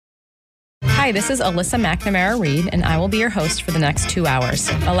Hi, this is Alyssa McNamara-Reed, and I will be your host for the next 2 hours.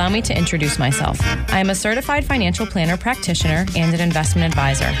 Allow me to introduce myself. I am a certified financial planner practitioner and an investment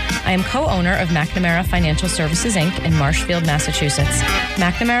advisor. I am co-owner of McNamara Financial Services, Inc. in Marshfield, Massachusetts.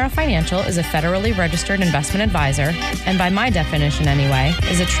 McNamara Financial is a federally registered investment advisor, and by my definition anyway,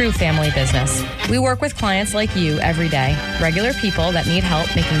 is a true family business. We work with clients like you every day, regular people that need help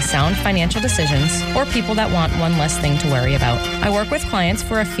making sound financial decisions, or people that want one less thing to worry about. I work with clients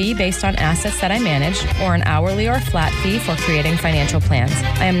for a fee based on assets that I manage, or an hourly or flat fee for creating financial plans.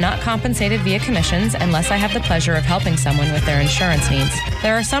 I am not compensated via commissions unless I have the pleasure of helping someone with their insurance needs.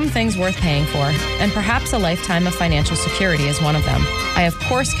 There are some things worth paying for, and perhaps a lifetime of financial security is one of them. I, of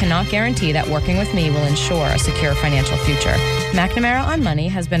course, cannot guarantee that working with me will ensure a secure financial future. McNamara on Money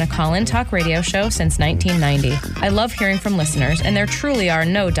has been a call-in talk radio show since 1990. I love hearing from listeners, and there truly are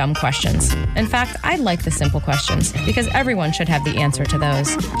no dumb questions. In fact, I like the simple questions, because everyone should have the answer to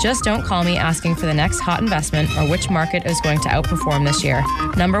those. Just don't call me asking for the next hot investment or which market is going to outperform this year.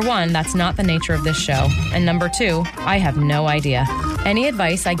 Number one, that's not the nature of this show. And number two, I have no idea. Any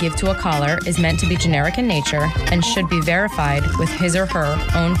advice I give to a caller is meant to be generic in nature and should be verified with his or her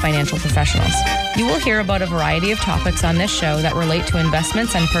own financial professionals. You will hear about a variety of topics on this show that relate to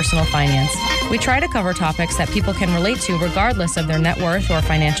investments and personal finance. We try to cover topics that people can relate to regardless of their net worth or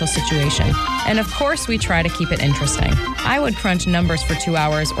financial situation. And of course, we try to keep it interesting. I would crunch numbers for 2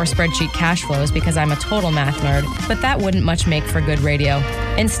 hours or spreadsheet cash flows because I'm a total math nerd, but that wouldn't much make for good radio.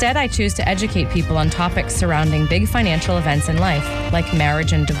 Instead, I choose to educate people on topics surrounding big financial events in life, like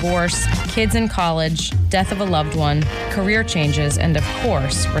marriage and divorce, kids in college, death of a loved one, career changes, and of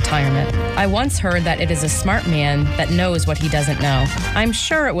course, retirement. I once heard that it is a smart man that knows what he doesn't know. I'm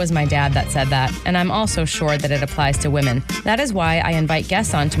sure it was my dad that said that, and I'm also sure that it applies to women. That is why I invite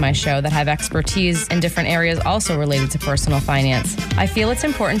guests onto my show that have expertise in different areas also related to personal finance. I feel it's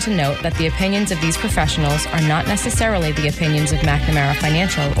important to note that the opinions of these professionals are not necessarily the opinions of McNamara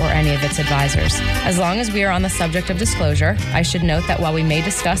Financial or any of its advisors. As long as we are on the subject of disclosure, I should note that while we may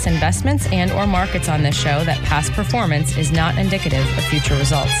discuss investments and or markets on this show, that past performance is not indicative of future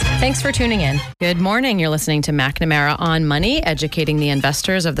results. Thanks for tuning in. Good morning. You're listening to McNamara on Money, educating the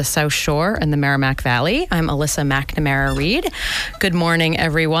investors of the South Shore and the Merrimack Valley. I'm Alyssa McNamara-Reed. Good morning,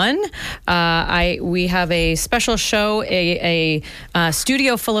 everyone. We have a special show, a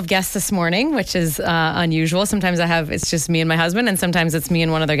studio full of guests this morning, which is unusual. Sometimes it's just me and my husband, and sometimes it's me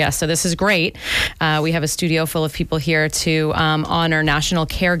and one other guest. So this is great. We have a studio full of people here to honor National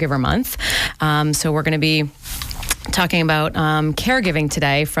Caregiver Month. So we're going to be talking about caregiving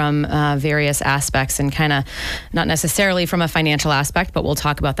today from various aspects, and kind of not necessarily from a financial aspect, but we'll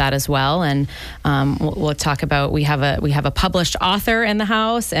talk about that as well. And we'll talk about we have a published author in the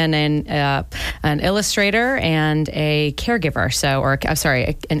house, and an illustrator, and a caregiver.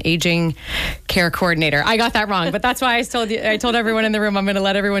 An aging care coordinator. I got that wrong, but that's why I told everyone in the room I'm going to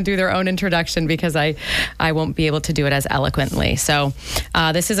let everyone do their own introduction, because I won't be able to do it as eloquently. So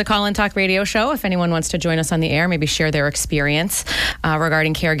this is a call-in talk radio show. If anyone wants to join us on the air, maybe share their experience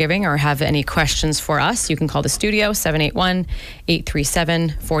regarding caregiving, or have any questions for us, you can call the studio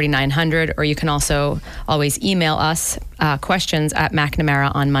 781-837-4900, or you can also always email us questions at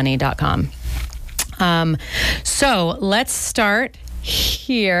McNamaraonmoney.com. So let's start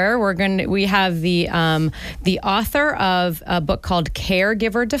here. We have the author of a book called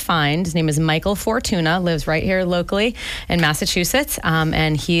Caregiver Defined. His name is Michael Fortuna, lives right here locally in Massachusetts,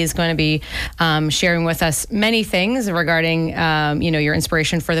 and he is going to be sharing with us many things regarding your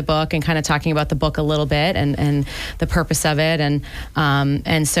inspiration for the book, and kind of talking about the book a little bit, and the purpose of it, and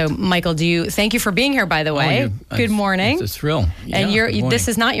so Michael, thank you for being here, by the way. Good morning. It's a thrill. And this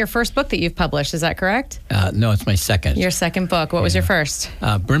is not your first book that you've published, is that correct? No, it's my second. Your second book. What was your first?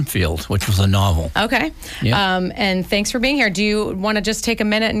 Brimfield, which was a novel. Okay. Yeah. And thanks for being here. Do you want to just take a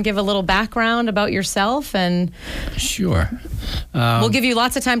minute and give a little background about yourself? And Sure. We'll give you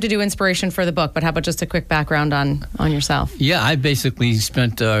lots of time to do inspiration for the book, but how about just a quick background on yourself? Yeah, I basically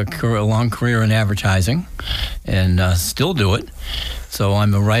spent a long career in advertising, and still do it. So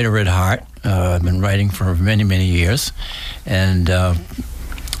I'm a writer at heart. I've been writing for many, many years. And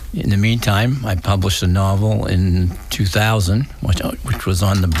in the meantime, I published a novel in 2000, which was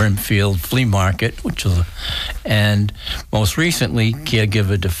on the Brimfield Flea Market, and most recently,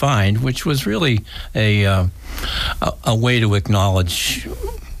 Caregiver Defined, which was really a way to acknowledge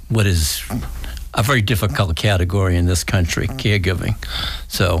what is a very difficult category in this country, caregiving.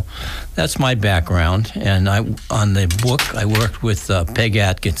 So that's my background. And on the book, I worked with Peg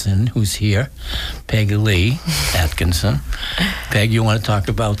Atkinson, who's here, Peg Lee Atkinson. Peg, you want to talk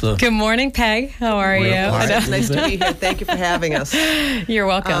about the... Good morning, Peg. How are you? It's nice to be here. Thank you for having us. You're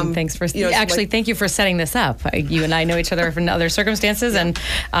welcome. Thanks for... thank you for setting this up. You and I know each other from other circumstances, and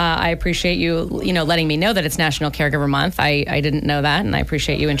I appreciate you, letting me know that it's National Caregiver Month. I didn't know that, and I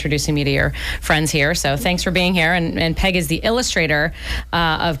appreciate you introducing me to your friends here. So thanks for being here. And Peg is the illustrator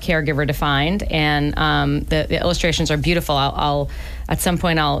of Caregiver Defined, and the illustrations are beautiful. I'll at some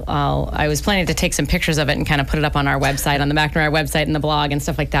point, I was planning to take some pictures of it and kind of put it up on our website, on the McNamara website and the blog and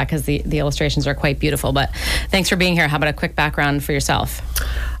stuff like that, because the illustrations are quite beautiful. But thanks for being here. How about a quick background for yourself?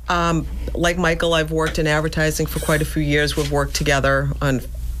 Like Michael, I've worked in advertising for quite a few years. We've worked together on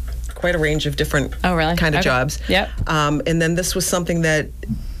quite a range of different kind of jobs. Yep. And then this was something that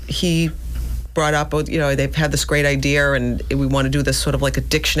he brought up. They've had this great idea, and we want to do this sort of like a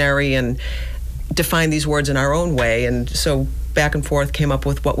dictionary and define these words in our own way. And so back and forth came up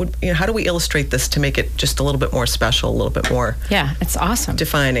with how do we illustrate this to make it just a little bit more special, a little bit more it's awesome,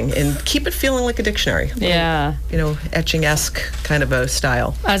 defining, and keep it feeling like a dictionary. Etching-esque kind of a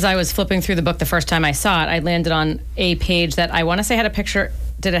style. As I was flipping through the book the first time I saw it, I landed on a page that I want to say had a picture.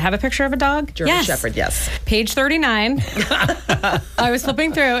 Did it have a picture of a dog? German Shepherd, yes. Page 39. I was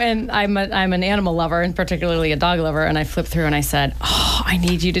flipping through, and I'm an animal lover, and particularly a dog lover, and I flipped through and I said, I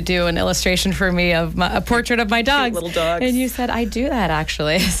need you to do an illustration for me of a portrait of my dogs. Cute little dogs. And you said, I do that,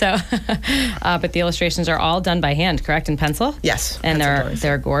 actually. So, but the illustrations are all done by hand, correct, in pencil? Yes. And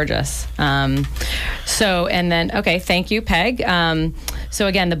they're gorgeous. Thank you, Peg. So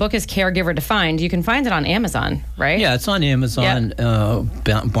again, the book is Caregiver Defined. You can find it on Amazon, right? Yeah, it's on Amazon. Yep.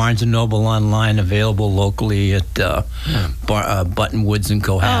 Barnes & Noble online, available locally at Buttonwoods and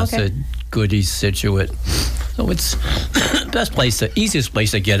Cohasset, Goodies, Situate. So it's the easiest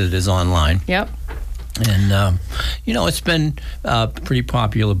place to get it is online. Yep. And, it's been a pretty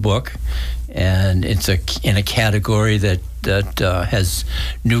popular book, and it's in a category that has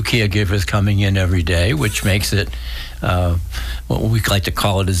new caregivers coming in every day, which makes it what we like to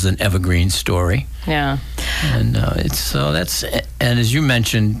call it is an evergreen story. Yeah. And and as you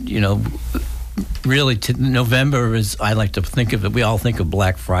mentioned, really November is, I like to think of it, we all think of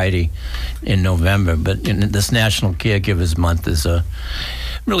Black Friday in November, but this National Caregivers Month is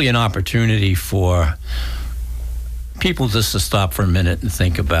really an opportunity for people just to stop for a minute and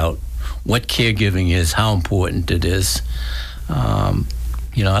think about what caregiving is, how important it is.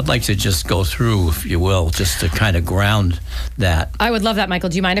 I'd like to just go through, if you will, just to kind of ground that. I would love that, Michael.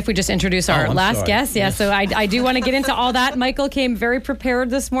 Do you mind if we just introduce our last guest? Yeah, so I do want to get into all that. Michael came very prepared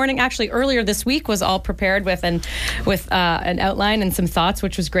this morning. Actually, earlier this week was all prepared with an outline and some thoughts,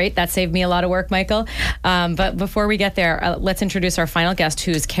 which was great. That saved me a lot of work, Michael. But before we get there, let's introduce our final guest,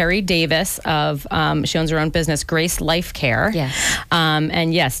 who's Carrie Davis of, she owns her own business, Grace Life Care. Yes.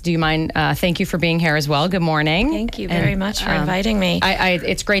 And yes, do you mind, thank you for being here as well. Good morning. Thank you very much for inviting me.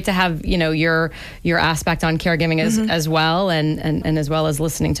 It's great to have your aspect on caregiving as well, and as well as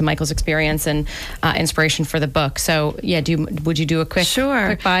listening to Michael's experience and inspiration for the book. So would you do a quick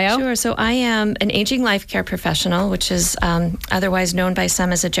bio? Sure. So I am an aging life care professional, which is otherwise known by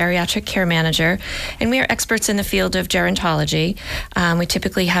some as a geriatric care manager, and we are experts in the field of gerontology. We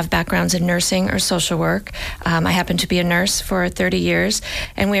typically have backgrounds in nursing or social work. I happen to be a nurse for 30 years,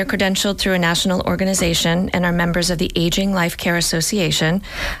 and we are credentialed through a national organization and are members of the Aging Life Care Association.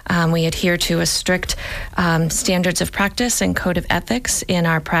 We adhere to a strict standards of practice and code of ethics in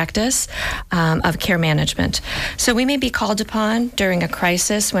our practice of care management. So we may be called upon during a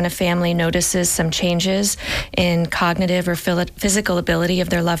crisis when a family notices some changes in cognitive or physical ability of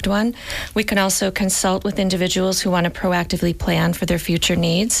their loved one. We can also consult with individuals who want to proactively plan for their future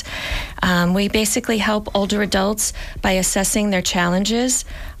needs. We basically help older adults by assessing their challenges,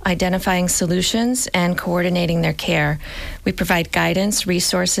 identifying solutions, and coordinating their care. We provide guidance,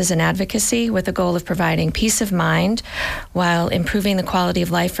 resources, and advocacy with the goal of providing peace of mind while improving the quality of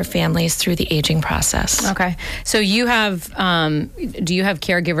life for families through the aging process. Okay. So you have, do you have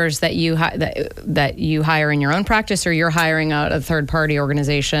caregivers that you hire in your own practice, or you're hiring out a third-party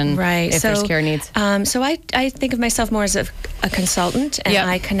organization if there's care needs? So I think of myself more as a consultant, and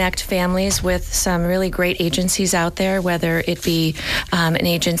I connect families with some really great agencies out there, whether it be an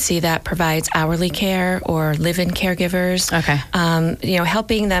agency agency that provides hourly care or live-in caregivers. Okay.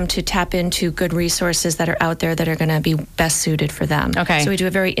 Helping them to tap into good resources that are out there that are going to be best suited for them. Okay. So we do a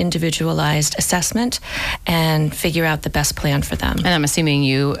very individualized assessment and figure out the best plan for them. And I'm assuming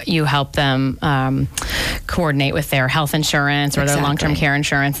you help them coordinate with their health insurance or their Exactly. long-term care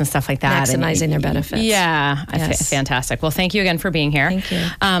insurance and stuff like that. Maximizing their benefits. Yeah. Yes. Fantastic. Well, thank you again for being here. Thank you.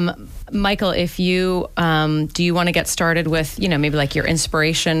 Michael, if you do you want to get started with, maybe like your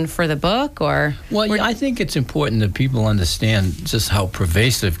inspiration for the book, or? Well, I think it's important that people understand just how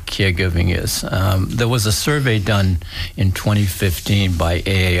pervasive caregiving is. There was a survey done in 2015 by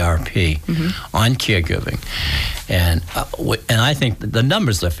AARP on caregiving, and I think the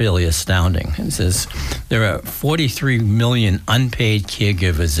numbers are fairly astounding. It says there are 43 million unpaid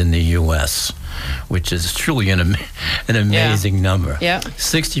caregivers in the U.S., which is truly an amazing number. Yeah.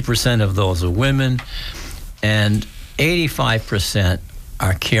 60% of those are women, and 85%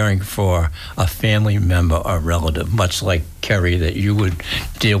 are caring for a family member or relative, much like Kerry, that you would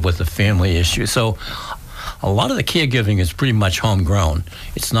deal with a family issue. So a lot of the caregiving is pretty much homegrown.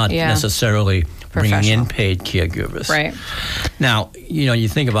 It's not necessarily bringing in paid caregivers. Right. Now, you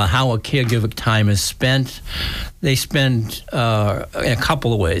think about how a caregiver time is spent. They spend in a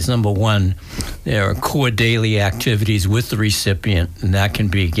couple of ways. Number one, there are core daily activities with the recipient, and that can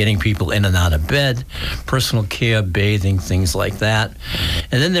be getting people in and out of bed, personal care, bathing, things like that.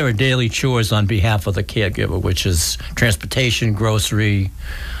 And then there are daily chores on behalf of the caregiver, which is transportation, grocery,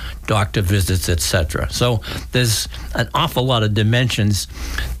 doctor visits, etc. So there's an awful lot of dimensions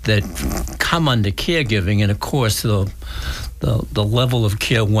that come under caregiving, and of course the level of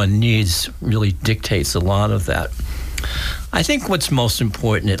care one needs really dictates a lot of that. I think what's most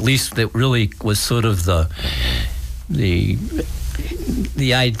important, at least that really was sort of the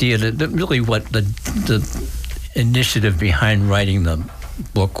idea that really what the initiative behind writing the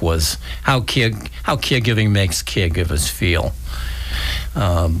book was how caregiving makes caregivers feel.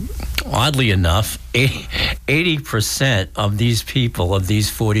 Oddly enough, 80% of these people, of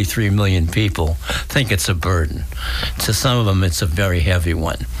these 43 million people, think it's a burden. To some of them, it's a very heavy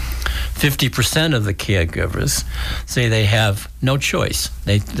one. 50% of the caregivers say they have no choice.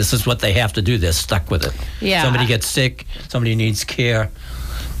 This is what they have to do. They're stuck with it. Yeah. Somebody gets sick, somebody needs care,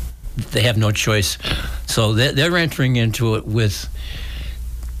 they have no choice. So they're entering into it with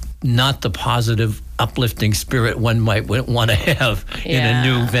not the positive, uplifting spirit one might want to have in a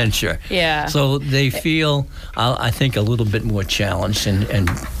new venture. Yeah. So they feel, I think, a little bit more challenged and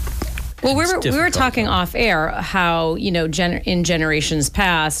well, we were difficult. talking off air how in generations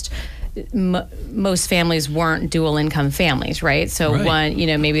past, most families weren't dual income families, right? So one,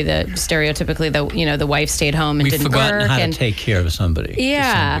 maybe stereotypically the wife stayed home and didn't work. We've forgotten how to take care of somebody.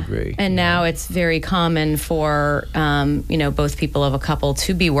 Yeah, to some degree. And now it's very common for both people of a couple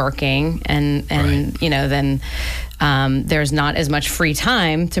to be working, and then there's not as much free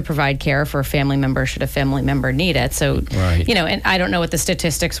time to provide care for a family member should a family member need it. So and I don't know what the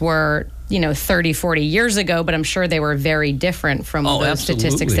statistics were 30, 40 years ago, but I'm sure they were very different from the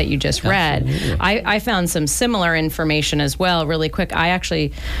statistics that you just read. I found some similar information as well, really quick. I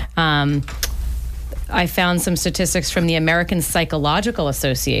actually, I found some statistics from the American Psychological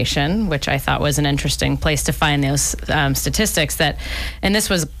Association, which I thought was an interesting place to find those statistics and this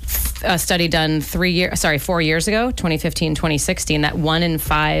was a study done 4 years ago, 2015, 2016, that 1 in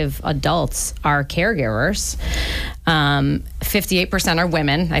 5 adults are caregivers. 58% are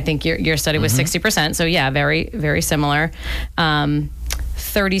women. I think your study was 60%. So yeah, very, very similar.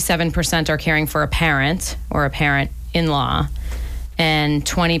 37% are caring for a parent or a parent-in-law. And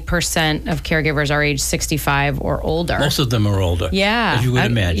 20% of caregivers are age 65 or older. Most of them are older. Yeah. As you would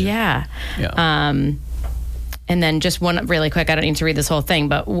imagine. Yeah. And then just one really quick, I don't need to read this whole thing,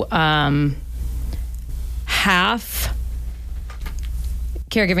 but half,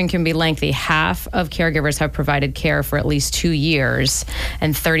 caregiving can be lengthy. Half of caregivers have provided care for at least 2 years,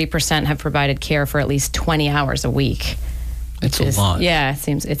 and 30% have provided care for at least 20 hours a week. It's a lot. Yeah,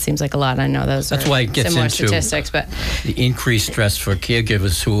 it seems like a lot. I know that's why it gets similar into statistics, but the increased stress for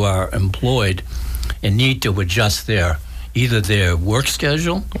caregivers who are employed and need to adjust either their work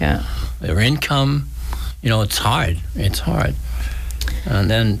schedule, their income. It's hard. It's hard.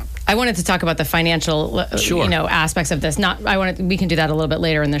 And then I wanted to talk about the financial, aspects of this. We can do that a little bit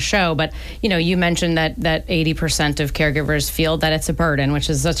later in the show. But you mentioned that 80% of caregivers feel that it's a burden, which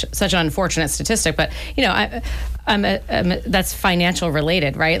is such an unfortunate statistic. But that's financial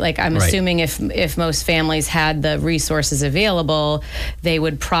related, right? Like I'm assuming if most families had the resources available, they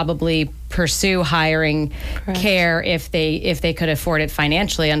would probably pursue hiring care if they could afford it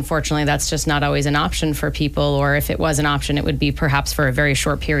financially. Unfortunately, that's just not always an option for people, or if it was an option, it would be perhaps for a very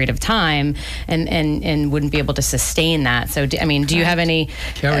short period of time and wouldn't be able to sustain that. So, do you have any...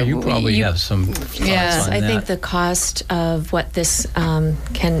 Carrie, you probably have some thoughts on that. I think the cost of what this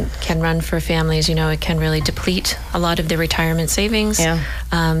can run for families, it can really deplete a lot of their retirement savings. Yeah.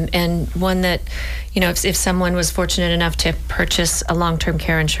 And one that, if someone was fortunate enough to purchase a long-term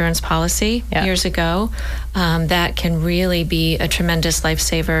care insurance policy years ago, that can really be a tremendous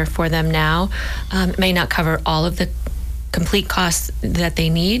lifesaver for them now. It may not cover all of the complete costs that they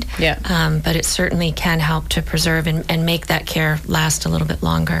need, but it certainly can help to preserve and make that care last a little bit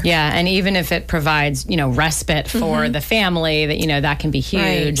longer. Yeah, and even if it provides, respite for the family, that can be huge.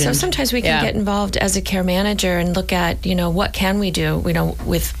 Right. So sometimes we can get involved as a care manager and look at, what can we do,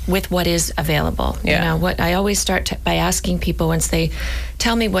 with what is available. Yeah. What I always start by asking people once they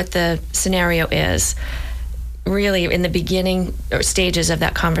tell me what the scenario is. Really, in the beginning stages of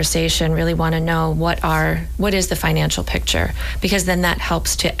that conversation, really want to know what is the financial picture, because then that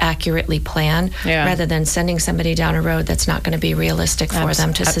helps to accurately plan rather than sending somebody down a road that's not going to be realistic for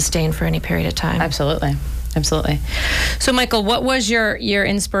them to sustain for any period of time. Absolutely. So, Michael, what was your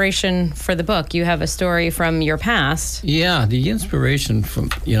inspiration for the book? You have a story from your past. Yeah, the inspiration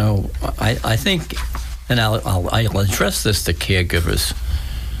from, I think, and I'll address this to caregivers,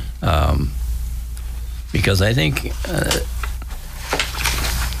 because I think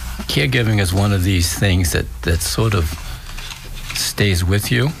caregiving is one of these things that sort of stays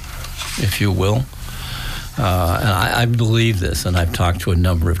with you, if you will. And I believe this, and I've talked to a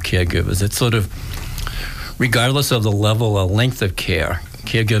number of caregivers. It's sort of, regardless of the level or length of care,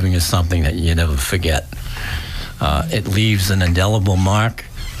 caregiving is something that you never forget. It leaves an indelible mark.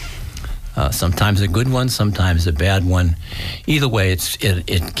 Sometimes a good one, sometimes a bad one. Either way,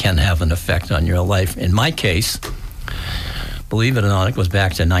 it can have an effect on your life. In my case, believe it or not, it goes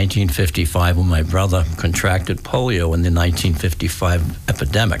back to 1955 when my brother contracted polio in the 1955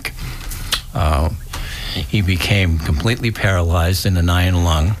 epidemic. He became completely paralyzed in an iron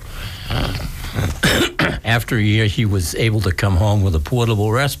lung. After a year, he was able to come home with a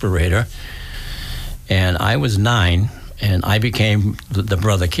portable respirator, and I was 9. And I became the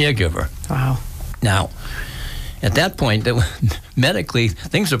brother caregiver. Wow. Now, at that point, medically,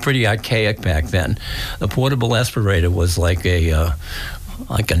 things were pretty archaic back then. The portable respirator was like a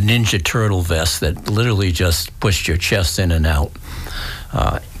Ninja Turtle vest that literally just pushed your chest in and out.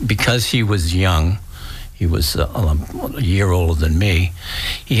 Because he was young, he was a year older than me,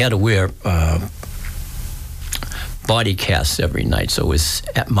 he had to wear body casts every night, so his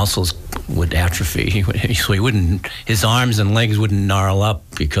muscles would atrophy. His arms and legs wouldn't gnarl up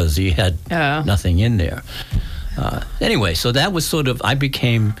because he had nothing in there. Anyway, so that was sort of, I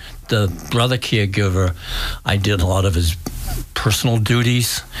became the brother caregiver. I did a lot of his personal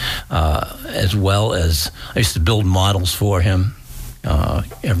duties, as well as I used to build models for him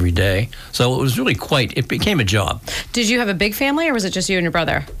every day. So it was really it became a job. Did you have a big family, or was it just you and your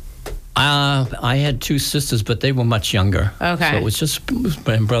brother? I had 2 sisters, but they were much younger. Okay. So it was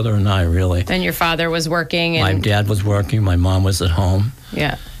my brother and I, really. And your father was working? My dad was working. My mom was at home.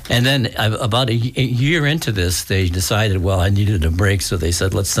 Yeah. And then about a year into this, they decided, I needed a break, so they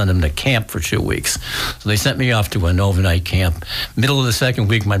said, let's send him to camp for 2 weeks. So they sent me off to an overnight camp. Middle of the second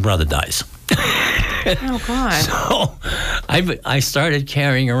week, my brother dies. Oh, God. So I started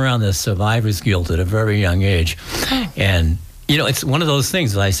carrying around this survivor's guilt at a very young age. Oh. And it's one of those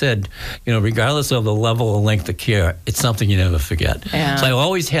things that I said, regardless of the level or length of care, it's something you never forget. Yeah. So I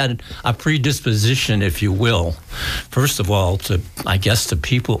always had a predisposition, if you will, first of all, to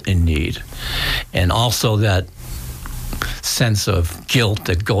people in need, and also that sense of guilt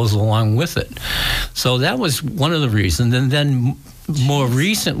that goes along with it. So that was one of the reasons. And then more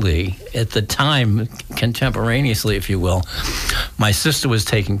recently, at the time, contemporaneously, if you will, my sister was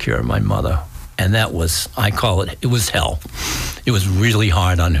taking care of my mother. And that was, it was hell. It was really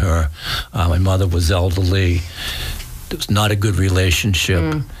hard on her. My mother was elderly. It was not a good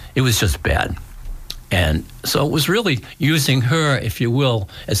relationship. It was just bad. And so it was really using her, if you will,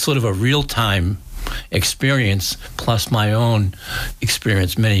 as sort of a real-time experience, plus my own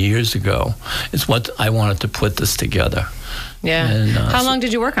experience many years ago, is what I wanted to put this together. Yeah. And, how long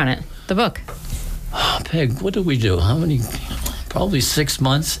did you work on it, the book? Peg, what did we do? How many... Probably 6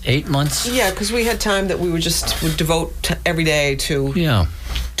 months, 8 months. Yeah, because we had time that we would devote every day to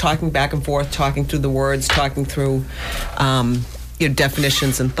talking back and forth, talking through the words, talking through,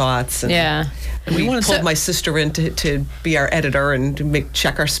 definitions and thoughts. And Yeah. And we we wanted pulled to- my sister in to be our editor and to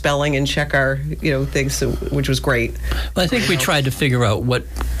check our spelling and check our things, which was great. I think we tried to figure out what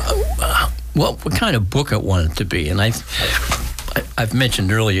kind of book it wanted to be, and I've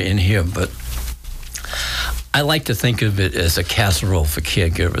mentioned earlier in here, but I like to think of it as a casserole for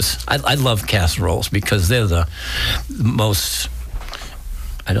caregivers. I love casseroles because they're the most.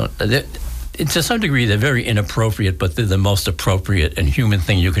 To some degree, they're very inappropriate, but they're the most appropriate and human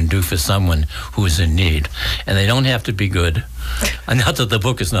thing you can do for someone who is in need. And they don't have to be good. Not that the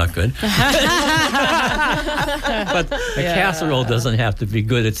book is not good. But a casserole doesn't have to be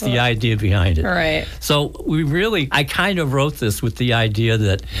good. It's the idea behind it. Right. So I kind of wrote this with the idea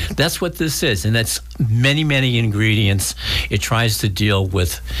that that's what this is. And that's many, many ingredients. It tries to deal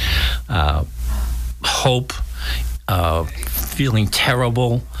with hope, feeling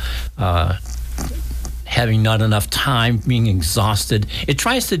terrible, having not enough time, being exhausted. It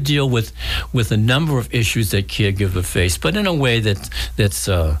tries to deal with a number of issues that caregivers face, but in a way that's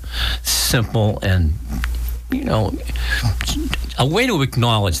simple and, a way to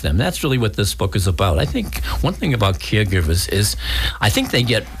acknowledge them. That's really what this book is about. I think one thing about caregivers is I think they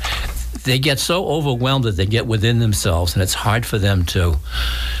get so overwhelmed that they get within themselves, and it's hard for them to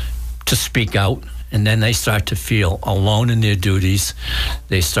speak out. And then they start to feel alone in their duties.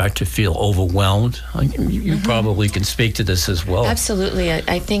 They start to feel overwhelmed. You probably can speak to this as well. Absolutely.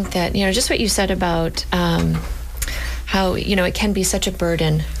 I think that, just what you said about how, it can be such a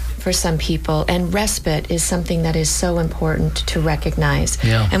burden for some people, and respite is something that is so important to recognize.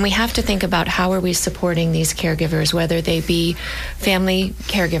 Yeah. And we have to think about how are we supporting these caregivers, whether they be family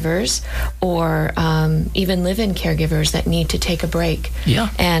caregivers or even live-in caregivers that need to take a break. Yeah.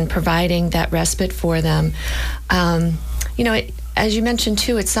 And providing that respite for them. As you mentioned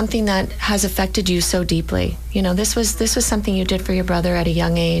too, it's something that has affected you so deeply. This was something you did for your brother at a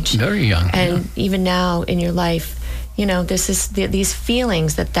young age. Very young. And even now in your life, this is these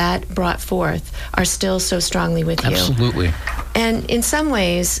feelings that brought forth are still so strongly with you. Absolutely. And in some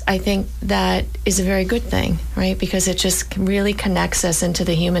ways, I think that is a very good thing, right? Because it just really connects us into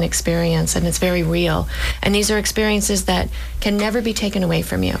the human experience, and it's very real. And these are experiences that can never be taken away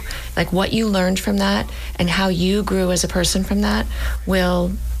from you. Like what you learned from that and how you grew as a person from that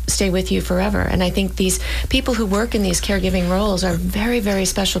will stay with you forever. And I think these people who work in these caregiving roles are very, very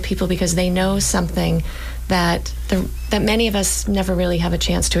special people because they know something that many of us never really have a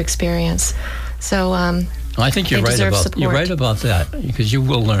chance to experience. So I think you're right about that, because you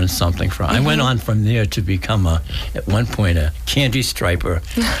will learn something from it. I went on from there to become at one point a candy striper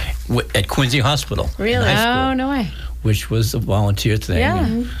at Quincy Hospital. Really? In high school, Oh, no way. which was a volunteer thing.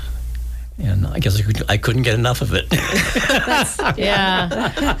 Yeah. And I guess I couldn't get enough of it.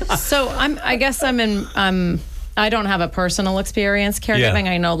 Yeah. So I don't have a personal experience caregiving.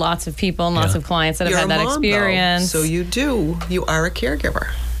 Yeah. I know lots of people and lots of clients that You're have had a that mom, experience. though, so you are a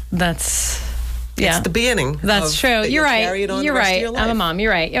caregiver. Yeah. It's the beginning. That's true. That You're you'll right. carry it on You're the rest of right. your life. I'm a mom.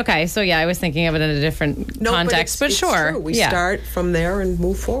 You're right. Okay. So I was thinking of it in a different context, but it's sure. True. We yeah. start from there and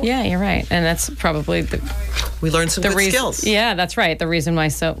move forward. Yeah, you're right, and that's probably We learn some the good reason. skills. Yeah, that's right. The reason why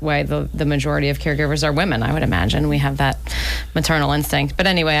the majority of caregivers are women, I would imagine. We have that maternal instinct. But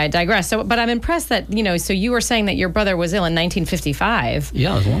anyway, I digress. So, but I'm impressed that So you were saying that your brother was ill in 1955.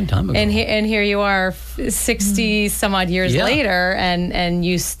 Yeah, it was a long time ago. And here you are, 60 some odd years Yeah. later, and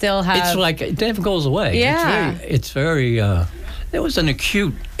you still have. It's like it never goes away. Yeah. It's very. It was an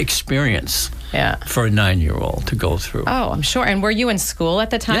acute experience. Yeah. For a 9-year-old to go through. Oh, I'm sure. And were you in school at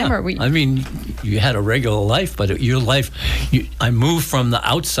the time? Yeah. Or were you... I mean, you had a regular life, but your life, I moved from the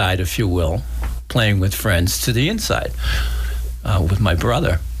outside, if you will, playing with friends, to the inside with my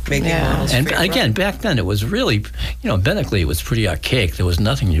brother. Making models And for your again, back then it was really, medically it was pretty archaic. There was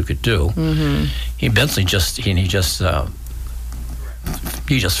nothing you could do. Mm-hmm.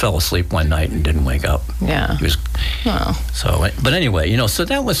 He just fell asleep one night and didn't wake up. Yeah. He was, So, but anyway, so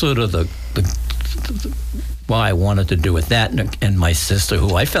that was sort of the why I wanted to do with that, and my sister,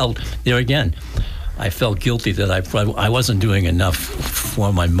 who I felt there again. I felt guilty that I wasn't doing enough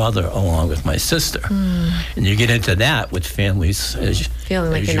for my mother along with my sister. Mm. And you get into that with families.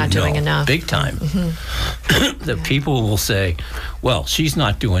 Feeling like you're not doing enough. Big time. Mm-hmm. The people will say, well, she's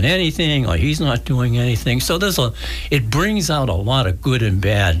not doing anything or he's not doing anything. So it brings out a lot of good and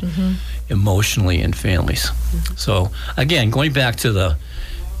bad emotionally in families. Mm-hmm. So again, going back to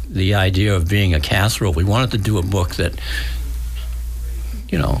the idea of being a casserole, we wanted to do a book that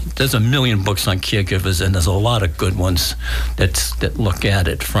there's a million books on caregivers, and there's a lot of good ones that look at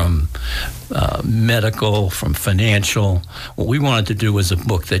it from medical, from financial. What we wanted to do was a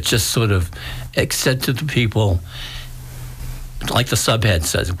book that just sort of said to the people, like the subhead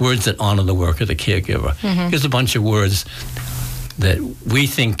says, words that honor the work of the caregiver. Here's a bunch of words that we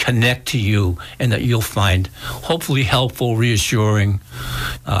think connect to you and that you'll find hopefully helpful, reassuring,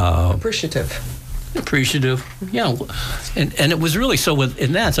 Appreciative. yeah, and it was really so.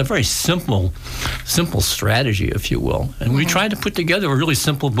 In that, it's a very simple strategy, if you will. And we tried to put together a really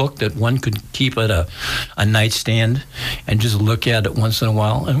simple book that one could keep at a nightstand and just look at it once in a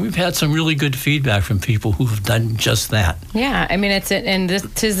while. And we've had some really good feedback from people who have done just that. Yeah, I mean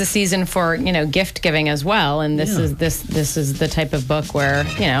this is the season for gift giving as well, and this is the type of book where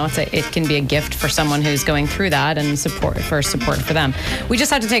it can be a gift for someone who's going through that and support for them. We just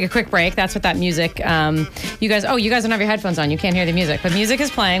have to take a quick break. That's what that music. You guys don't have your headphones on. You can't hear the music, but music is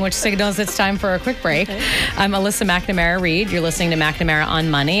playing, which signals it's time for a quick break. Okay. I'm Alyssa McNamara Reed. You're listening to McNamara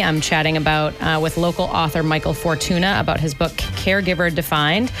on Money. I'm chatting about with local author Michael Fortuna about his book Caregiver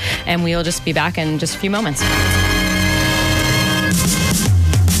Defined, and we'll just be back in just a few moments.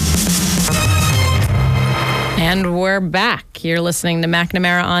 And we're back. You're listening to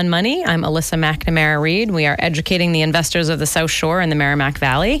McNamara on Money. I'm Alyssa McNamara Reed. We are educating the investors of the South Shore and the Merrimack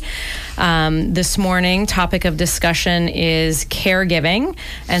Valley. This morning, topic of discussion is caregiving,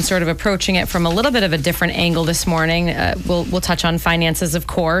 and sort of approaching it from a little bit of a different angle this morning. We'll touch on finances, of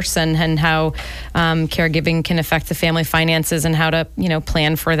course, and how caregiving can affect the family finances and how to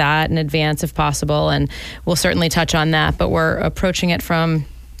plan for that in advance if possible. And we'll certainly touch on that. But we're approaching it from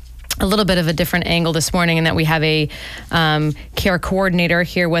a little bit of a different angle this morning, in that we have a care coordinator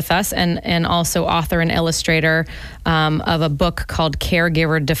here with us, and also author and illustrator of a book called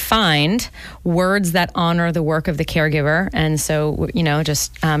Caregiver Defined, Words That Honor the Work of the Caregiver. And so,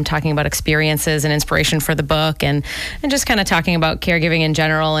 just talking about experiences and inspiration for the book, and just kind of talking about caregiving in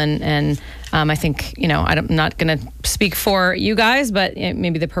general. And I think, I'm not going to speak for you guys, but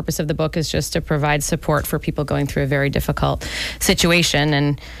maybe the purpose of the book is just to provide support for people going through a very difficult situation.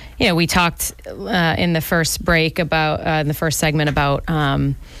 And we talked in the first break about, in the first segment about,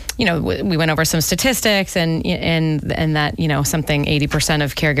 we went over some statistics and that, something 80%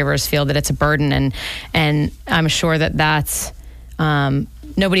 of caregivers feel that it's a burden. And I'm sure that's,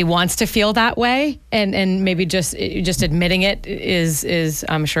 nobody wants to feel that way. And maybe just admitting it is,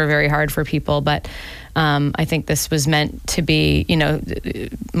 I'm sure, very hard for people. But I think this was meant to be,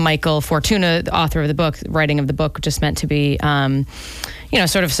 Michael Fortuna, the author of the book, writing of the book, just meant to be,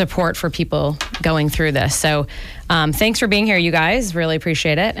 sort of support for people going through this. So thanks for being here, you guys. Really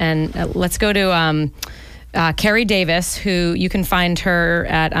appreciate it. And let's go to Carrie Davis, who you can find her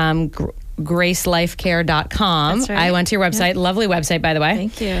at gracelifecare.com. That's right. I went to your website. Yeah. Lovely website, by the way.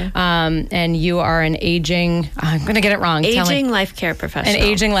 Thank you. And you are an I'm going to get it wrong. Aging life care professional. An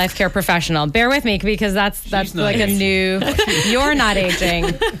aging life care professional. Bear with me, because that's like aging. A new... You're not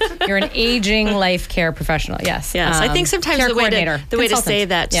aging. You're an aging life care professional. Yes. Yes. I think sometimes the way to say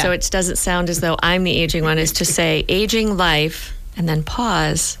that, so it doesn't sound as though I'm the aging one, is to say aging life and then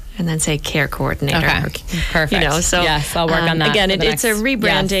pause and then say care coordinator. Okay. Perfect. Yes, I'll work on that. Again, it's a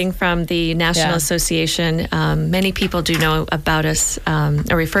rebranding from the National Association. Many people do know about us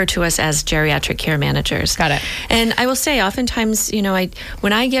or refer to us as geriatric care managers. Got it. And I will say, oftentimes,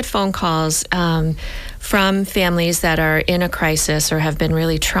 when I get phone calls from families that are in a crisis or have been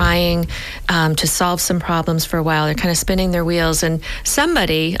really trying to solve some problems for a while, they're kind of spinning their wheels, and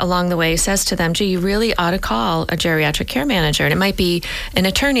somebody along the way says to them, gee, you really ought to call a geriatric care manager. And it might be an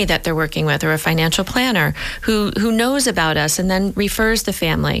attorney that they're working with, or a financial planner who knows about us and then refers the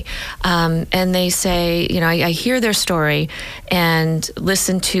family. And they say, I hear their story and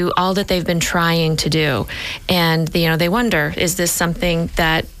listen to all that they've been trying to do. And, they wonder, is this something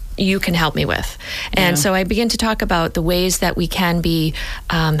that you can help me with? And so I begin to talk about the ways that we can be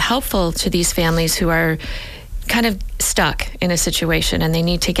helpful to these families who are kind of stuck in a situation and they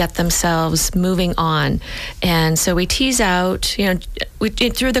need to get themselves moving on. And so we tease out,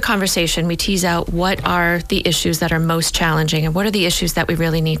 through the conversation, we tease out what are the issues that are most challenging and what are the issues that we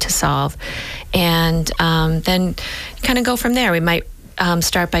really need to solve. And then kind of go from there. We might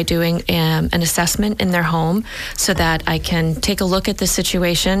start by doing an assessment in their home so that I can take a look at the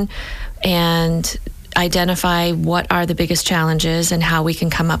situation and identify what are the biggest challenges and how we can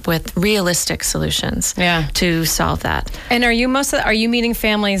come up with realistic solutions to solve that. And are you meeting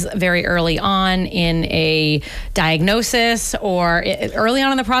families very early on in a diagnosis, or early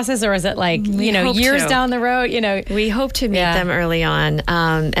on in the process, or is it like years down the road? We hope to meet them early on,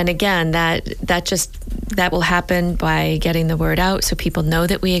 and again, that just that will happen by getting the word out so people know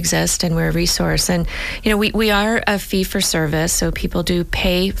that we exist and we're a resource. And, we are a fee for service, so people do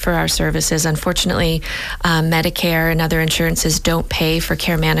pay for our services. Unfortunately, Medicare and other insurances don't pay for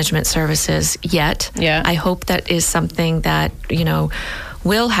care management services yet. Yeah. I hope that is something that,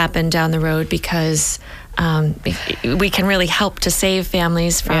 will happen down the road, because we can really help to save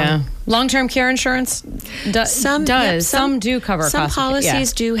families from long-term care insurance some do cover some costs.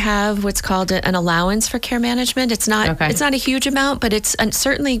 policies do have what's called an allowance for care management. It's not Okay. it's not a huge amount, but it's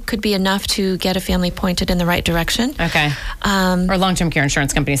certainly could be enough to get a family pointed in the right direction. Okay. Or long-term care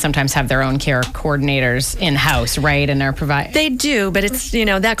insurance companies sometimes have their own care coordinators in-house, right? And they're providing. They do, but it's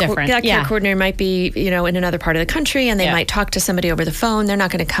that Different. that care Yeah. coordinator might be in another part of the country, and they Yeah. might talk to somebody over the phone. They're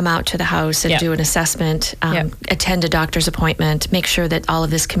not going to come out to the house and Yeah. do an assessment, Yeah. attend a doctor's appointment, make sure that all of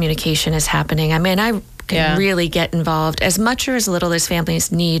this communication is happening. I mean, I can Yeah. really get involved as much or as little as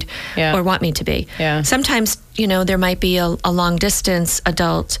families need Yeah. or want me to be. Yeah. Sometimes there might be a long distance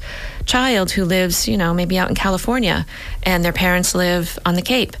adult child who lives maybe out in California, and their parents live on the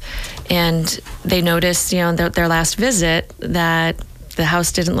Cape, and they notice their last visit that the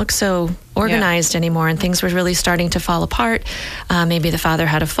house didn't look so organized anymore, and things were really starting to fall apart. Maybe the father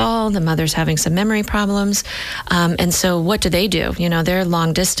had a fall, the mother's having some memory problems, and so what do? They're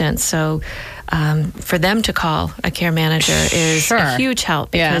long distance, so for them to call a care manager is Sure. a huge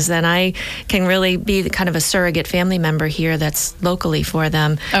help, because then I can really be kind of a surrogate family member here that's locally for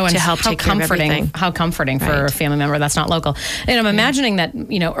them and to help how take care of everything. How comforting for Right. a family member that's not local. And I'm imagining that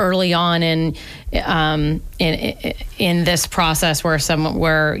early on in this process where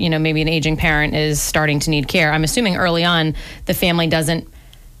maybe an aging parent is starting to need care. I'm assuming early on the family doesn't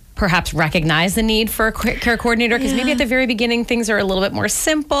perhaps recognize the need for a care coordinator, because maybe at the very beginning things are a little bit more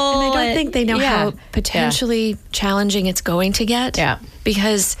simple. And I don't think they know how potentially challenging it's going to get. Yeah.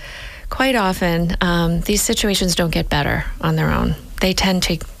 Because quite often these situations don't get better on their own. They tend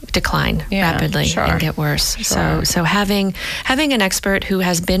to decline rapidly sure. and get worse. Sure. So having an expert who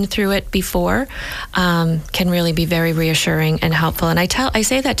has been through it before can really be very reassuring and helpful. And I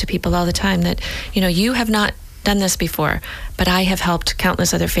say that to people all the time, that you have not done this before, but I have helped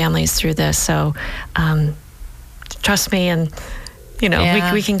countless other families through this. So trust me, and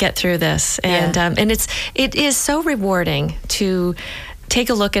we can get through this. And and it is so rewarding to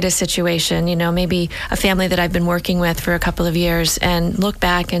take a look at a situation, maybe a family that I've been working with for a couple of years, and look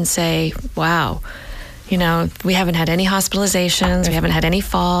back and say, wow, we haven't had any hospitalizations, we haven't had any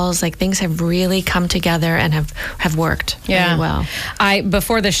falls. Like, things have really come together and have worked really well.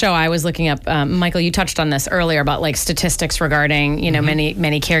 Before the show, I was looking up, Michael, you touched on this earlier about like statistics regarding,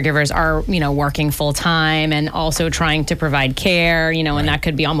 many caregivers are, working full time and also trying to provide care, and that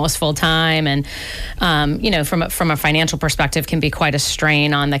could be almost full time. And, from a financial perspective, can be quite a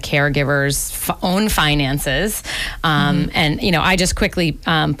strain on the caregiver's own finances. And, I just quickly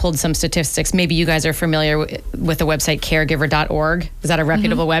pulled some statistics. Maybe you guys are familiar with the website caregiver.org. Is that a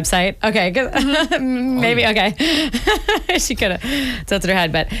reputable website? Okay, maybe. Okay. She could have tilted her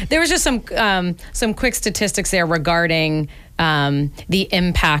head, but there was just some quick statistics there regarding the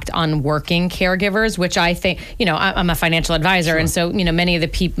impact on working caregivers, which I think, I'm a financial advisor, and so many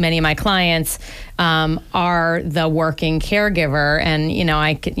of my clients are the working caregiver, and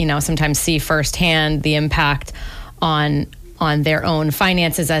I sometimes see firsthand the impact on their own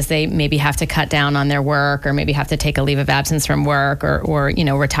finances as they maybe have to cut down on their work, or maybe have to take a leave of absence from work, or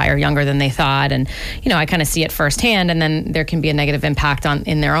retire younger than they thought. And, I kind of see it firsthand, and then there can be a negative impact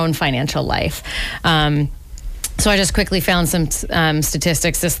in their own financial life. So I just quickly found some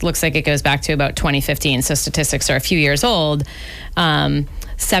statistics. This looks like it goes back to about 2015. So statistics are a few years old.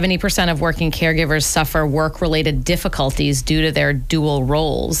 70% of working caregivers suffer work-related difficulties due to their dual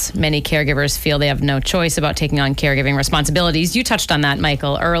roles. Many caregivers feel they have no choice about taking on caregiving responsibilities. You touched on that,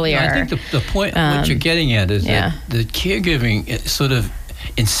 Michael, earlier. I think the point, what you're getting at is that the caregiving sort of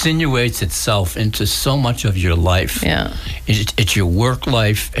insinuates itself into so much of your life. Yeah. It's your work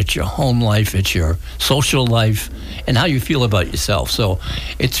life, it's your home life, it's your social life, and how you feel about yourself. So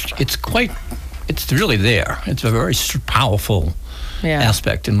it's really there. It's a very powerful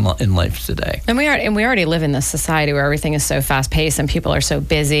aspect in life today. And we already live in this society where everything is so fast paced and people are so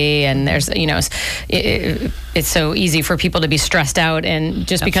busy, and there's it's so easy for people to be stressed out, and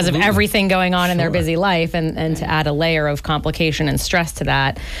just because of everything going on in their busy life, and to add a layer of complication and stress to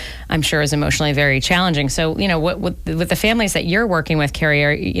that, I'm sure is emotionally very challenging. So with the families that you're working with,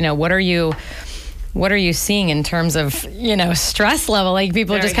 Carrie, what are you what are you seeing in terms of, stress level? Like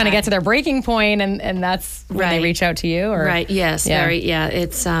people Very just kind of high. get to their breaking point and that's when they reach out to you? Or? Right, yes,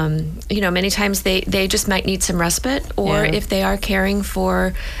 It's, many times they just might need some respite, or if they are caring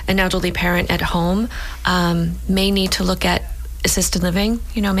for an elderly parent at home, may need to look at assisted living,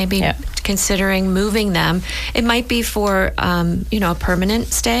 maybe considering moving them. It might be for, a permanent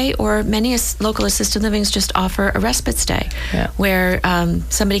stay, or many local assisted livings just offer a respite stay where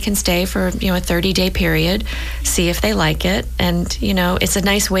somebody can stay for, a 30-day period, see if they like it. And, it's a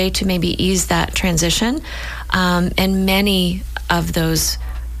nice way to maybe ease that transition. And many of those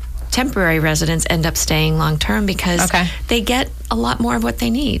temporary residents end up staying long-term because they get a lot more of what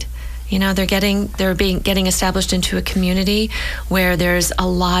they need. They're getting established into a community where there's a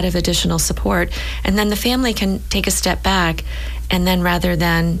lot of additional support, and then the family can take a step back, and then rather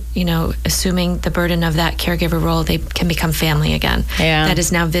than assuming the burden of that caregiver role, they can become family again. Yeah. That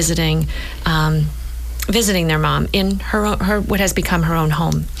is now visiting their mom in her what has become her own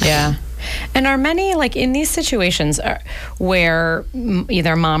home. Yeah. And are many, like in these situations where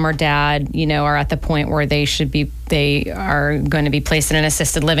either mom or dad, are at the point where they are going to be placed in an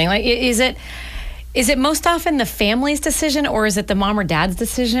assisted living, like is it most often the family's decision, or is it the mom or dad's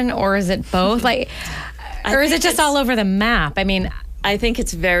decision, or is it both? Or is it just all over the map? I mean, I think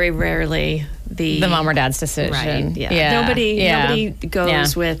it's very rarely the mom or dad's decision. Right. Yeah. Nobody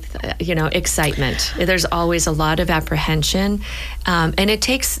goes with excitement. There's always a lot of apprehension, and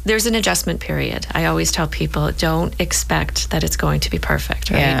there's an adjustment period. I always tell people, don't expect that it's going to be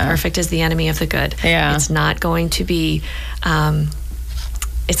perfect. Right? Yeah. Perfect is the enemy of the good. Yeah. It's not going to be.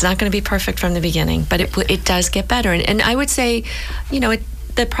 It's not going to be perfect from the beginning, but it does get better. And I would say,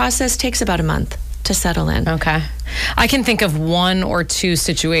 the process takes about a month to settle in. Okay. I can think of one or two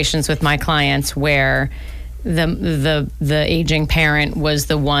situations with my clients where the aging parent was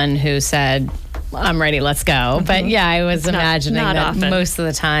the one who said, I'm ready, let's go. Mm-hmm. But I was imagining that often. Most of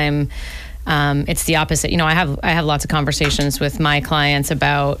the time it's the opposite. I have lots of conversations with my clients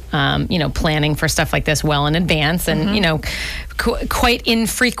about planning for stuff like this well in advance, and quite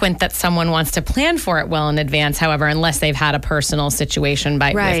infrequent that someone wants to plan for it well in advance. However, unless they've had a personal situation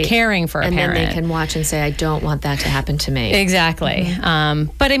with caring for a parent, and then they can watch and say, I don't want that to happen to me. Exactly.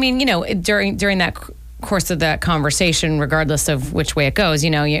 Mm-hmm. But I mean, during that course of that conversation, regardless of which way it goes,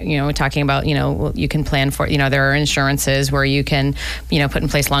 we're talking about, you can plan for, there are insurances where you can, put in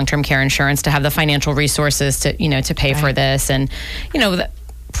place long-term care insurance to have the financial resources to, to pay for this. And,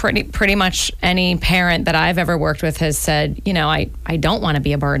 pretty much any parent that I've ever worked with has said, I don't want to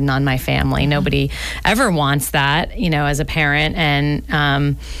be a burden on my family. Mm-hmm. Nobody ever wants that, as a parent.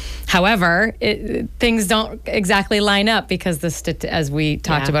 And, however, things don't exactly line up because as we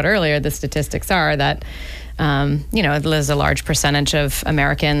talked about earlier, the statistics are that, there's a large percentage of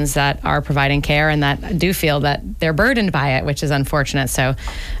Americans that are providing care and that do feel that they're burdened by it, which is unfortunate. So,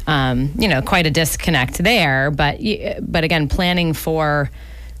 quite a disconnect there. But again, planning for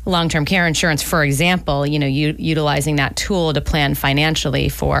long-term care insurance, for example, utilizing that tool to plan financially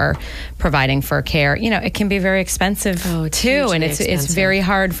for providing for care, it can be very expensive too. And it's very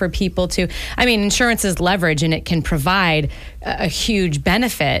hard for people to, insurance is leverage and it can provide a huge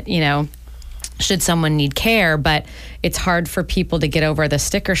benefit, should someone need care, but it's hard for people to get over the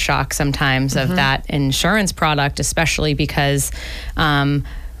sticker shock sometimes of that insurance product, especially because,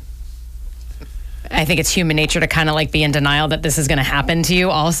 I think it's human nature to kind of like be in denial that this is going to happen to you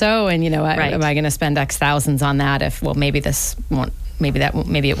also. And, am I going to spend X thousands on that if, maybe it won't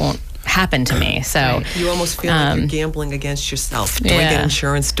happen to me. So you almost feel like you're gambling against yourself. Do I get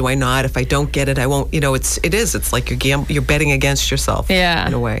insurance? Do I not? If I don't get it, I won't. It's like you're betting against yourself. Yeah,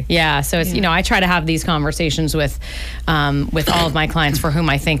 in a way. Yeah. So it's I try to have these conversations with all of my clients for whom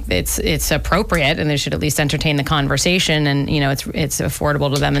I think it's appropriate and they should at least entertain the conversation, and it's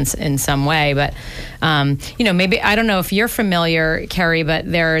affordable to them in some way. But maybe I don't know if you're familiar, Carrie, but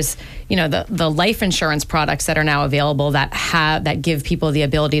there's the life insurance products that are now available that give people the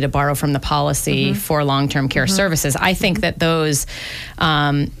ability to borrow from the policy for long-term care services. I think that those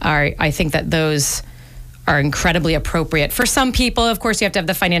are incredibly appropriate for some people. Of course, you have to have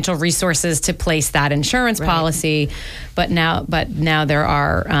the financial resources to place that insurance policy, but now there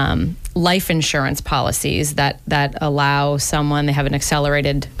are life insurance policies that allow someone. They have an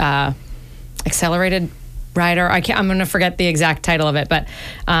accelerated rider. I'm going to forget the exact title of it, but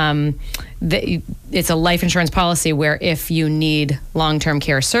it's a life insurance policy where if you need long-term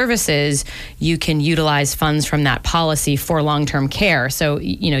care services, you can utilize funds from that policy for long-term care. So,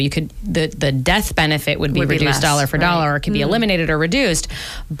 you could, the death benefit would be reduced less, dollar for dollar, or it could be eliminated or reduced,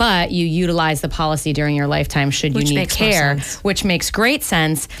 but you utilize the policy during your lifetime should you need care, which makes great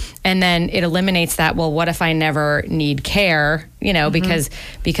sense. And then it eliminates that, well, what if I never need care? Because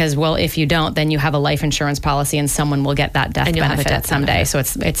well, if you don't, then you have a life insurance policy and someone will get that death benefit someday. So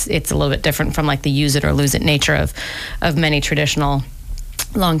it's a little bit different from like the use it or lose it nature of many traditional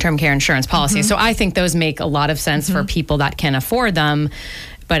long-term care insurance policies. So I think those make a lot of sense for people that can afford them,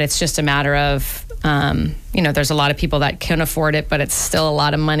 but it's just a matter of, there's a lot of people that can afford it, but it's still a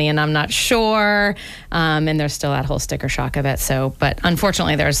lot of money and I'm not sure. And there's still that whole sticker shock of it. So, but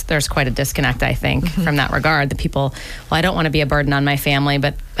unfortunately there's quite a disconnect, I think, from that regard. The people, well, I don't want to be a burden on my family,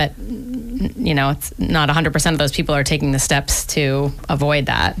 but it's not 100% of those people are taking the steps to avoid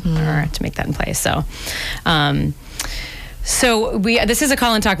that or to make that in place. So, this is a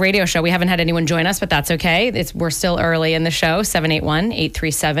call and talk radio show. We haven't had anyone join us, but that's okay. We're still early in the show.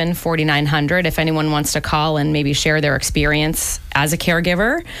 781-837-4900. If anyone wants to call and maybe share their experience as a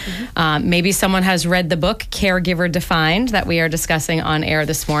caregiver, maybe someone has read the book Caregiver Defined that we are discussing on air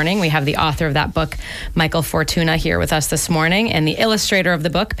this morning. We have the author of that book, Michael Fortuna, here with us this morning, and the illustrator of the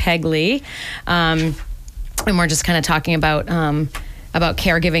book, Peg Lee. And we're just kind of talking about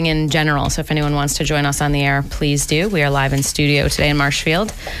caregiving in general. So if anyone wants to join us on the air, please do. We are live in studio today in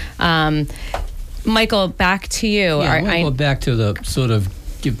Marshfield. Michael, back to you. Yeah, we'll go back to the sort of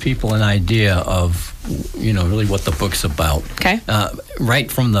give people an idea of, really what the book's about. Okay.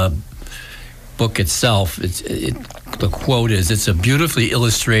 Right from the book itself, the quote is, "It's a beautifully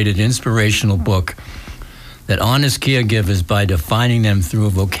illustrated, inspirational book that honors caregivers by defining them through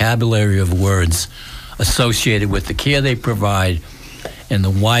a vocabulary of words associated with the care they provide and the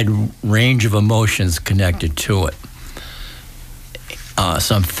wide range of emotions connected to it."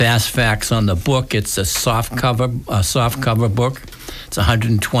 Some fast facts on the book: it's a soft cover book. It's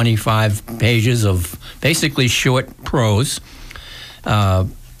 125 pages of basically short prose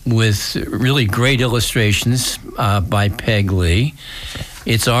with really great illustrations by Peg Lee.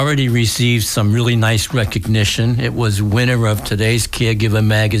 It's already received some really nice recognition. It was winner of today's Caregiver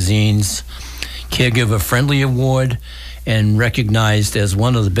Magazine's Caregiver Friendly Award and recognized as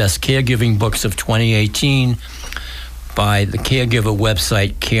one of the best caregiving books of 2018 by the caregiver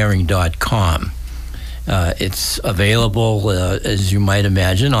website caring.com. It's available, as you might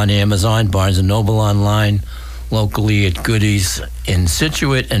imagine, on Amazon, Barnes & Noble online, locally at Goodies in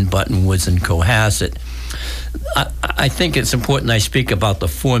Scituate and Buttonwoods in Cohasset. I think it's important I speak about the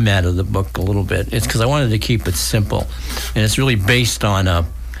format of the book a little bit. It's because I wanted to keep it simple, and it's really based on a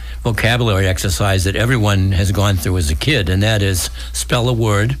vocabulary exercise that everyone has gone through as a kid, and that is spell a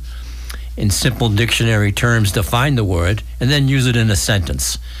word in simple dictionary terms, define the word, and then use it in a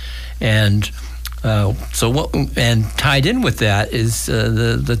sentence. And and tied in with that is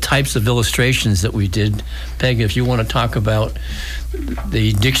the types of illustrations that we did. Peg, if you want to talk about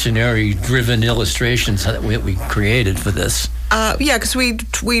the dictionary-driven illustrations that we created for this. Yeah, because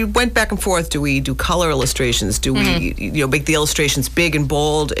we went back and forth. Do we do color illustrations? Do we make the illustrations big and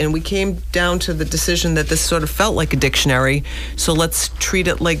bold? And we came down to the decision that this sort of felt like a dictionary. So let's treat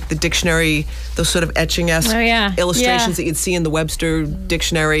it like the dictionary, those sort of etching-esque illustrations that you'd see in the Webster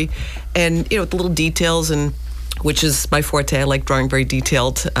dictionary, and the little details, and which is my forte. I like drawing very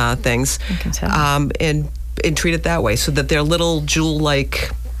detailed things, and treat it that way, so that they're little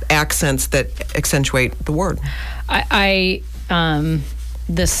jewel-like accents that accentuate the word.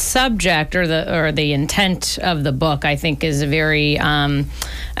 The subject or the intent of the book, I think, is a very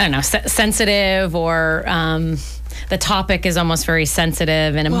sensitive, or the topic is almost very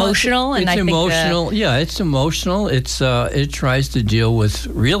sensitive and emotional. It's emotional. It's emotional. It tries to deal with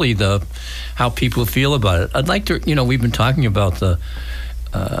really how people feel about it. I'd like to, we've been talking about the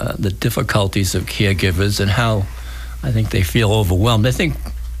difficulties of caregivers and how I think they feel overwhelmed. I think.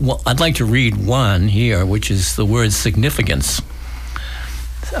 Well, I'd like to read one here, which is the word significance.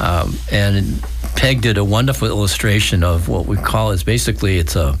 And Peg did a wonderful illustration of what we call it's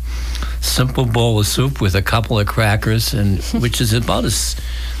a simple bowl of soup with a couple of crackers, and which is about as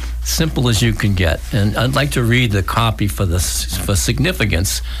simple as you can get. And I'd like to read the copy for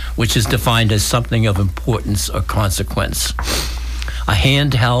significance, which is defined as something of importance or consequence. A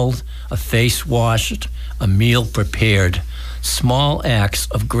hand held, a face washed, a meal prepared. Small acts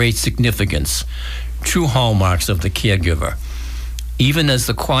of great significance, true hallmarks of the caregiver. Even as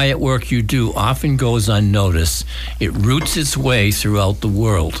the quiet work you do often goes unnoticed, it roots its way throughout the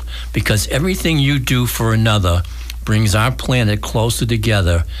world, because everything you do for another brings our planet closer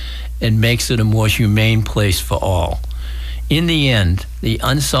together and makes it a more humane place for all. In the end, the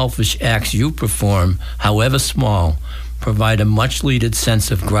unselfish acts you perform, however small, provide a much-needed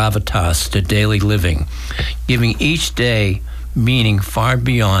sense of gravitas to daily living, giving each day meaning far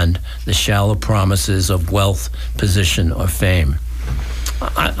beyond the shallow promises of wealth, position, or fame.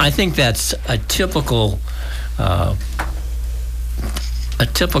 I think that's a typical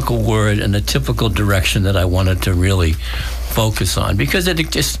word and a typical direction that I wanted to really focus on, because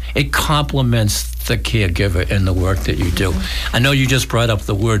it complements the caregiver and the work that you do. I know you just brought up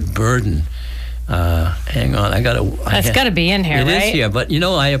the word burden. Hang on, That's got to be in here, right? It is here, but you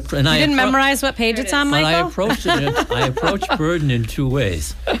didn't memorize what page it's on, Michael? But I approach burden in two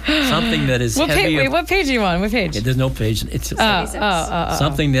ways. Something that is heavy. What page are you on? What page? There's no page. It's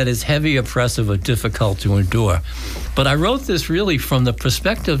something that is heavy, oppressive, or difficult to endure. But I wrote this really from the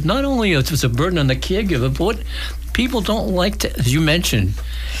perspective not only of it's a burden on the caregiver, but what people don't like to, as you mentioned,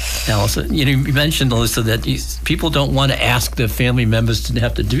 Allison, you mentioned, Alyssa, that people don't want to ask their family members to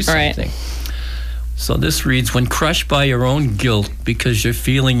have to do something. Right. So this reads, when crushed by your own guilt because you're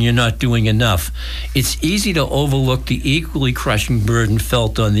feeling you're not doing enough, it's easy to overlook the equally crushing burden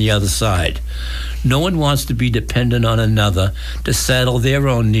felt on the other side. No one wants to be dependent on another to saddle their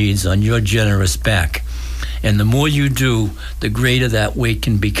own needs on your generous back. And the more you do, the greater that weight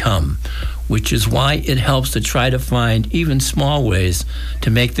can become, which is why it helps to try to find even small ways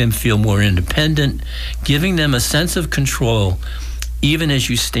to make them feel more independent, giving them a sense of control, even as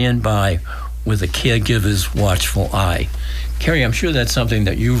you stand by with a caregiver's watchful eye. Carrie, I'm sure that's something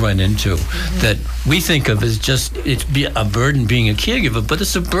that you run into, that we think of as just it's a burden being a caregiver, but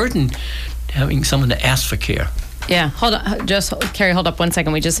it's a burden having someone to ask for care. Yeah, hold on. Carrie, hold up 1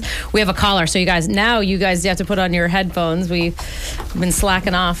 second. We have a caller. So you guys have to put on your headphones. We've been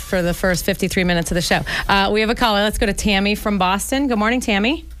slacking off for the first 53 minutes of the show. We have a caller. Let's go to Tammy from Boston. Good morning,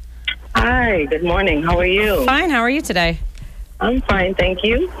 Tammy. Hi, good morning. How are you? Fine. How are you today? I'm fine, thank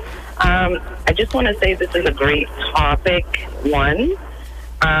you. I just want to say this is a great topic, one.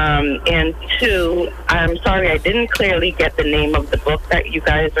 And two, I'm sorry, I didn't clearly get the name of the book that you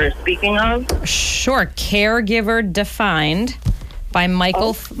guys are speaking of. Sure. Caregiver Defined by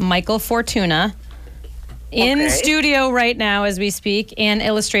Michael Fortuna. In studio right now as we speak, and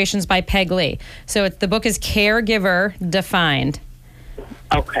illustrations by Peg Lee. So the book is Caregiver Defined.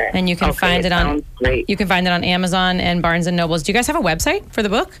 Okay. And you can find it on Amazon and Barnes and Nobles. Do you guys have a website for the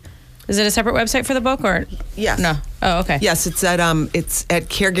book? Is it a separate website for the book, or yes? No. Oh, okay. Yes, it's at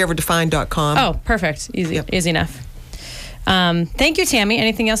caregiverdefined.com. Oh, perfect. Easy, Yep. Easy enough. Thank you, Tammy.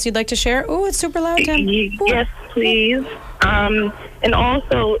 Anything else you'd like to share? Oh, it's super loud, Tammy. Yes, please. And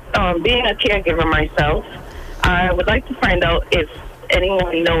also, being a caregiver myself, I would like to find out if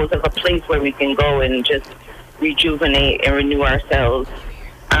anyone knows of a place where we can go and just rejuvenate and renew ourselves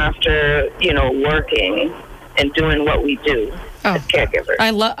after, working and doing what we do as caregivers.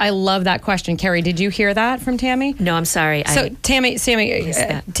 I love that question. Carrie, did you hear that from Tammy? No, I'm sorry. Tammy,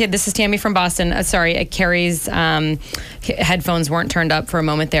 this is Tammy from Boston. Sorry, Carrie's headphones weren't turned up for a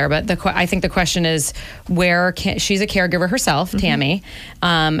moment there, but I think the question is she's a caregiver herself, Tammy,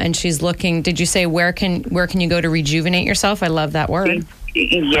 and she's looking. Did you say where can you go to rejuvenate yourself? I love that word.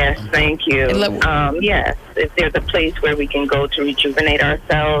 Yes, thank you. Yes, if there's a place where we can go to rejuvenate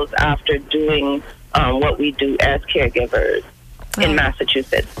ourselves after doing what we do as caregivers in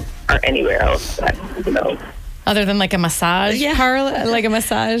Massachusetts or anywhere else. Other than like a massage parlor, like a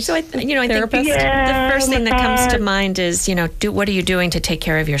massage So I think therapist? the first thing that comes to mind is, what are you doing to take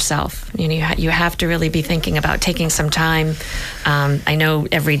care of yourself? You have to really be thinking about taking some time. I know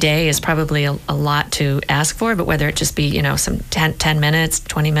every day is probably a lot to ask for, but whether it just be, some 10 minutes,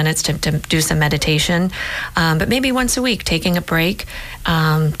 20 minutes to do some meditation, but maybe once a week, taking a break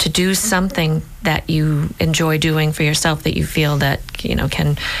to do something that you enjoy doing for yourself that you feel that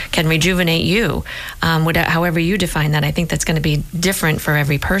can rejuvenate you, however you define that. I think that's going to be different for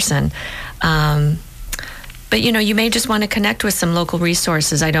every person. But you may just want to connect with some local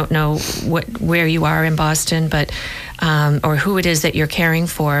resources. I don't know where you are in Boston, but or who it is that you're caring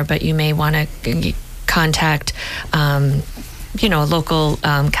for, but you may want to contact a local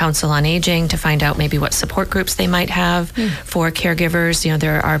council on aging to find out maybe what support groups they might have for caregivers.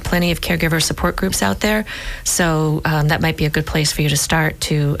 There are plenty of caregiver support groups out there. So that might be a good place for you to start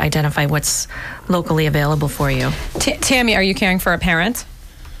to identify what's locally available for you. Tammy, are you caring for a parent?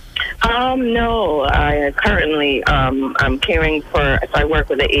 No, I currently, I'm caring for, so I work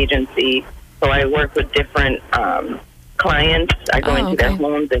with an agency, so I work with different clients. I go into their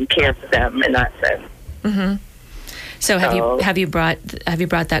homes and care for them in that sense. Mm-hmm. So have you brought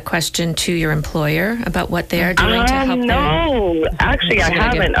that question to your employer about what they are doing to help? No, actually, I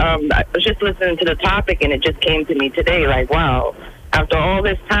haven't. I was just listening to the topic, and it just came to me today. Like, wow, after all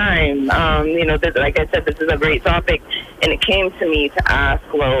this time, like I said, this is a great topic, and it came to me to ask,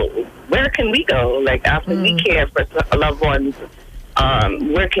 well, where can we go? Like, after we care for loved ones,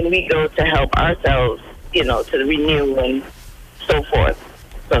 where can we go to help ourselves? To renew and so forth.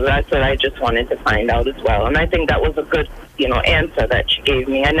 So that's what I just wanted to find out as well. And I think that was a good, answer that she gave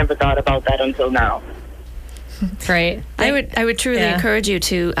me. I never thought about that until now. Great. I would truly encourage you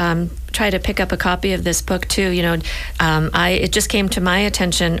to try to pick up a copy of this book too. It just came to my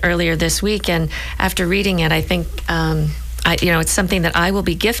attention earlier this week, and after reading it, I think it's something that I will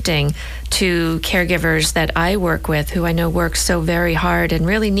be gifting to caregivers that I work with, who I know work so very hard and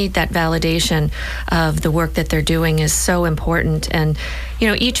really need that validation of the work that they're doing is so important. And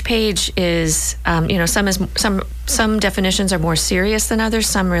each page is, some definitions are more serious than others.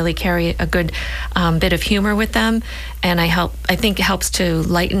 Some really carry a good bit of humor with them, and I think it helps to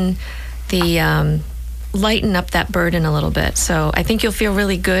lighten up that burden a little bit. So I think you'll feel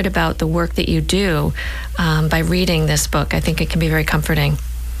really good about the work that you do by reading this book. I think it can be very comforting.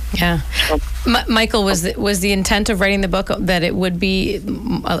 Yeah. Michael, was the intent of writing the book that it would be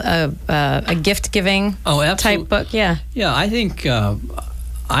a gift-giving type book? Yeah. Yeah, I think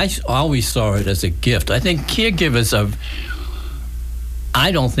I always saw it as a gift. I think caregivers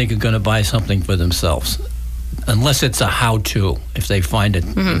I don't think are going to buy something for themselves unless it's a how-to, if they find it,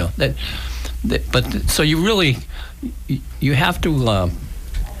 so you have to.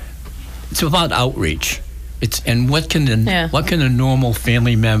 It's about outreach. And what can a normal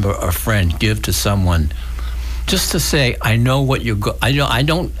family member or friend give to someone, just to say, I know what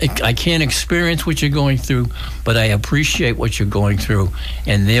I can't experience what you're going through, but I appreciate what you're going through,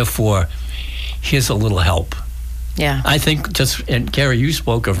 and therefore, here's a little help. Yeah. I think and Carrie, you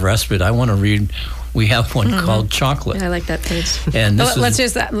spoke of respite. I want to read. We have one called Chocolate. Yeah, I like that page. And let's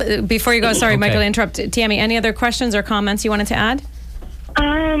just, before you go, sorry, Michael, to interrupt. Tammy, any other questions or comments you wanted to add?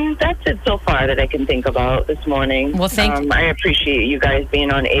 That's it so far that I can think about this morning. Well, I appreciate you guys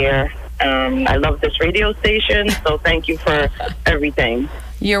being on air. I love this radio station, so thank you for everything.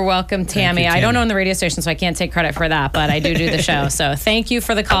 You're welcome, Tammy. Tammy. I don't own the radio station, so I can't take credit for that, but I do the show. So thank you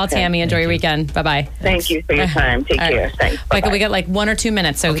for the call, Tammy. Enjoy your weekend. Bye-bye. Thank you for your time. Take care. Right. Thanks. Michael, we got like 1 or 2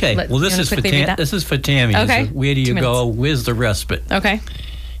 minutes. So okay. Well, this is for Tammy. Okay. Where do you go? Where's the respite? Okay.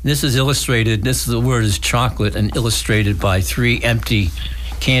 This is illustrated. The word is chocolate, and illustrated by 3 empty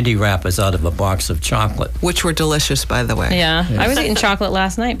candy wrappers out of a box of chocolate. Which were delicious, by the way. Yeah. I was eating chocolate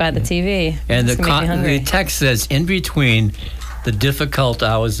last night by the TV. And the text says, in between the difficult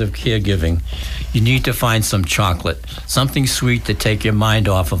hours of caregiving, you need to find some chocolate, something sweet to take your mind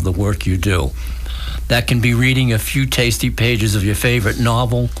off of the work you do. That can be reading a few tasty pages of your favorite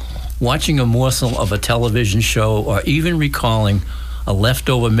novel, watching a morsel of a television show, or even recalling a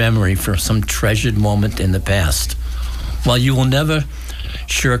leftover memory from some treasured moment in the past. While you will never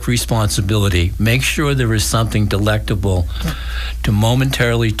shirk responsibility, make sure there is something delectable to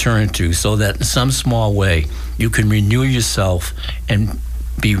momentarily turn to, so that in some small way you can renew yourself and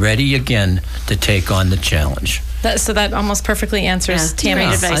be ready again to take on the challenge. So that almost perfectly answers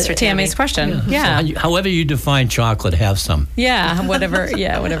Tammy's question. Yeah. So however you define chocolate, have some. Yeah, whatever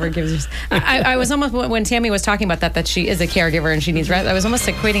gives you. I was almost, when Tammy was talking about that she is a caregiver and she needs rest, I was almost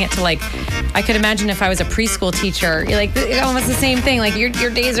equating it to I could imagine if I was a preschool teacher, almost the same thing. Like your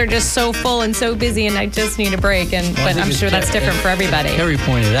days are just so full and so busy, and I just need a break. But I'm sure that's different for everybody. Carrie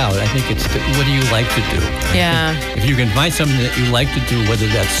pointed out, I think it's what do you like to do? Yeah. If you can find something that you like to do, whether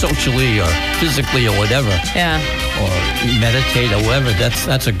that's socially or physically or whatever. Yeah. Or meditate or whatever,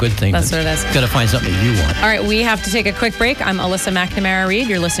 that's a good thing. That's what it is. Got to find something you want. All right, we have to take a quick break. I'm Alyssa McNamara-Reed.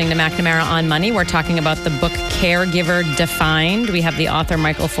 You're listening to McNamara on Money. We're talking about the book Caregiver Defined. We have the author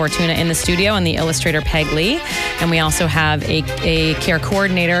Michael Fortuna in the studio and the illustrator Peg Lee. And we also have a care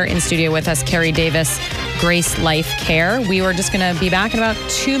coordinator in studio with us, Carrie Davis, Grace Life Care. We were just going to be back in about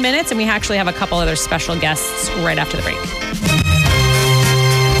 2 minutes, and we actually have a couple other special guests right after the break.